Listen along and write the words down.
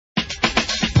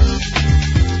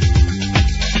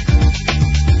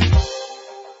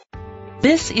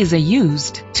This is a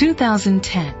used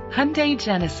 2010 Hyundai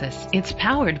Genesis. It's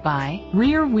powered by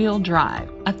rear-wheel drive,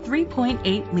 a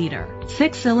 3.8-liter,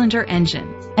 6-cylinder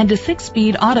engine, and a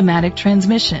 6-speed automatic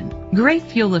transmission. Great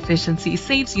fuel efficiency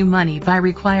saves you money by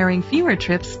requiring fewer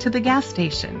trips to the gas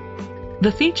station.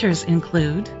 The features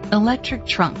include electric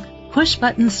trunk,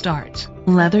 push-button start,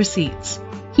 leather seats,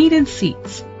 heated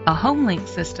seats, a home-link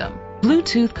system,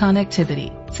 Bluetooth connectivity,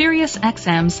 Sirius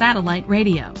XM satellite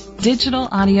radio, digital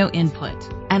audio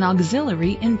input, and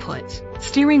auxiliary input,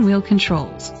 steering wheel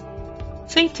controls.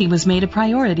 Safety was made a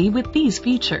priority with these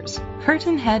features: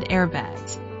 curtain head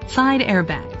airbags, side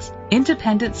airbags,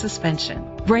 independent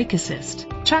suspension, brake assist,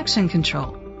 traction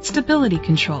control, stability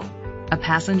control, a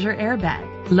passenger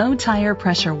airbag, low tire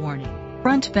pressure warning,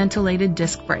 front ventilated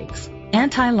disc brakes,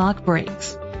 anti-lock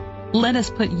brakes. Let us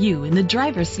put you in the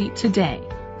driver's seat today.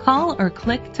 Call or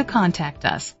click to contact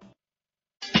us.